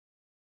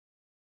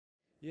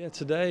Yeah,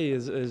 today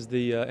is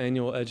the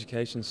annual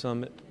Education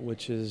Summit,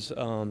 which is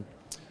a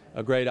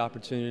great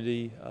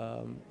opportunity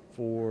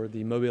for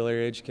the Mobile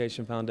Area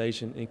Education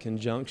Foundation in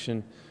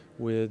conjunction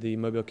with the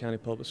Mobile County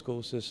Public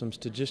School Systems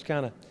to just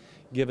kind of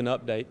give an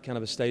update, kind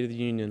of a state of the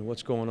union,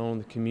 what's going on in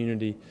the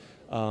community,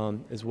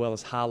 as well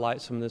as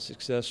highlight some of the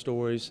success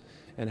stories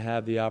and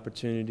have the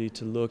opportunity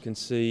to look and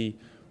see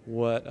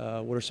what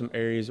are some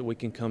areas that we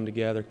can come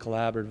together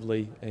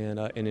collaboratively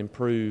and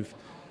improve.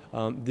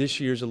 This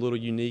year's a little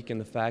unique in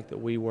the fact that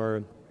we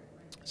were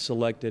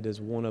selected as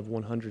one of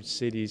 100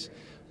 cities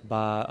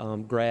by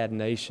Grad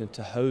Nation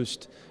to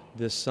host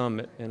this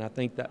summit, and I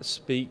think that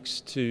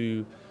speaks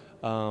to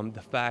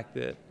the fact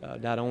that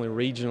not only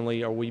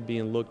regionally are we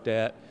being looked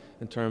at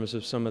in terms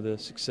of some of the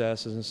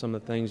successes and some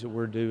of the things that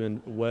we're doing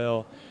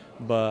well,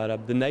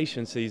 but the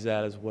nation sees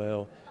that as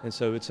well. And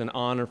so it's an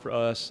honor for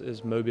us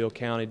as Mobile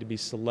County to be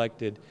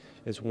selected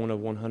as one of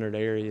 100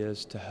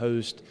 areas to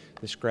host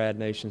this Grad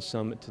Nation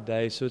Summit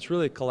today. So it's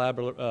really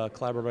a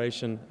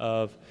collaboration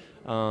of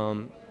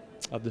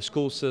the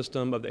school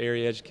system, of the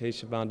Area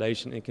Education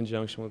Foundation in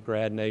conjunction with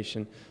Grad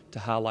Nation to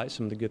highlight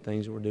some of the good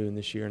things that we're doing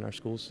this year in our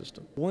school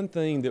system. One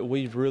thing that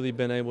we've really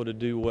been able to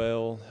do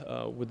well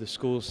with the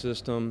school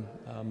system,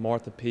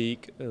 Martha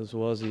Peak, as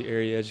well as the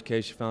Area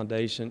Education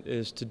Foundation,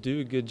 is to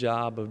do a good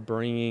job of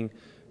bringing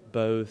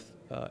both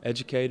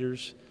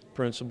educators,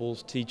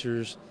 principals,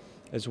 teachers,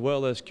 as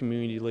well as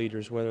community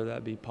leaders, whether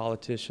that be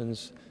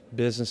politicians,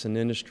 business and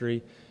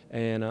industry,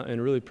 and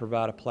really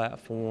provide a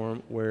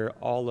platform where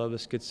all of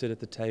us could sit at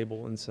the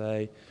table and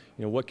say,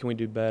 you know, what can we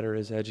do better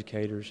as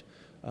educators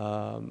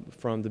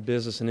from the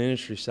business and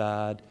industry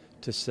side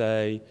to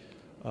say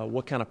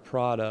what kind of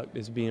product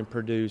is being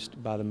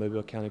produced by the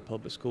Mobile County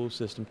Public School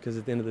System, because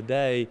at the end of the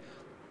day,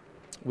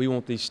 we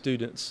want these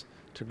students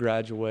to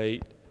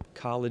graduate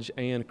college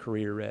and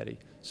career ready.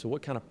 So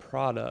what kind of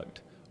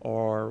product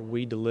are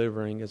we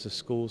delivering as a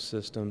school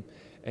system?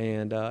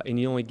 And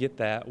you only get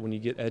that when you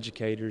get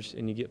educators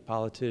and you get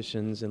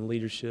politicians and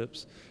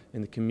leaderships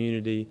in the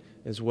community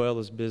as well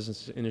as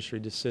business and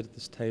industry to sit at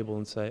this table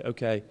and say,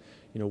 okay,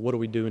 you know, what are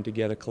we doing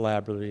together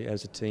collaboratively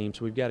as a team?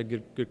 So we've got a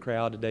good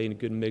crowd today and a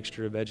good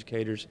mixture of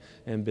educators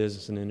and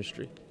business and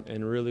industry.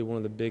 And really one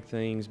of the big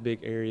things, big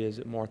areas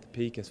that Martha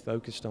Peak has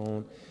focused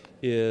on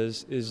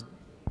is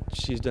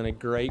she's done a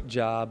great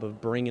job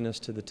of bringing us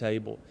to the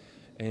table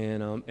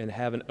and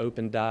have an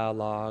open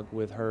dialogue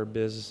with her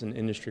business and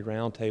industry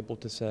roundtable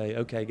to say,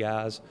 okay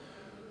guys,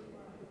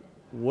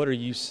 what are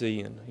you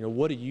seeing? You know,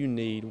 what do you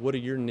need? What are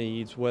your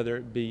needs? Whether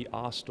it be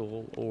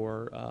Austal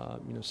or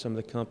you know, some of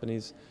the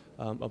companies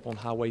up on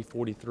Highway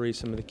 43,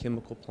 some of the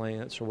chemical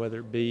plants, or whether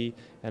it be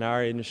in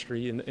our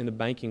industry, in the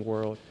banking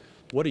world,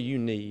 what do you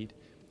need?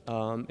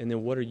 And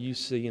then what are you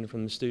seeing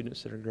from the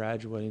students that are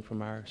graduating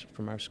from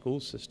our school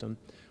system?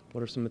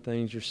 What are some of the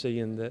things you're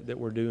seeing that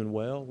we're doing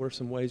well? What are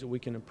some ways that we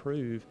can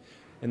improve?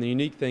 And the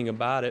unique thing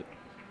about it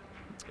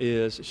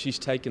is she's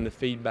taken the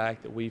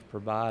feedback that we've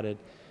provided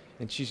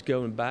and she's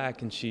going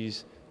back and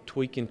she's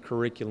tweaking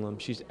curriculum,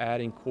 she's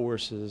adding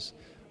courses.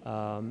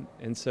 And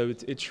so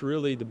it's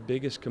really the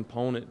biggest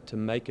component to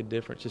make a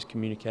difference is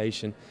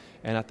communication.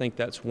 And I think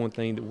that's one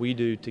thing that we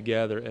do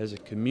together as a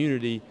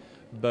community,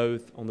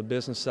 both on the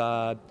business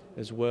side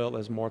as well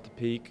as Martha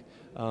Peak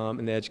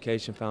and the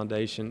Education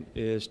Foundation,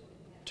 is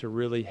to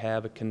really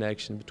have a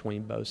connection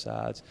between both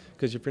sides.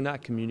 Because if you're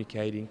not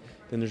communicating,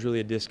 then there's really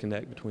a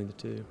disconnect between the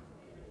two.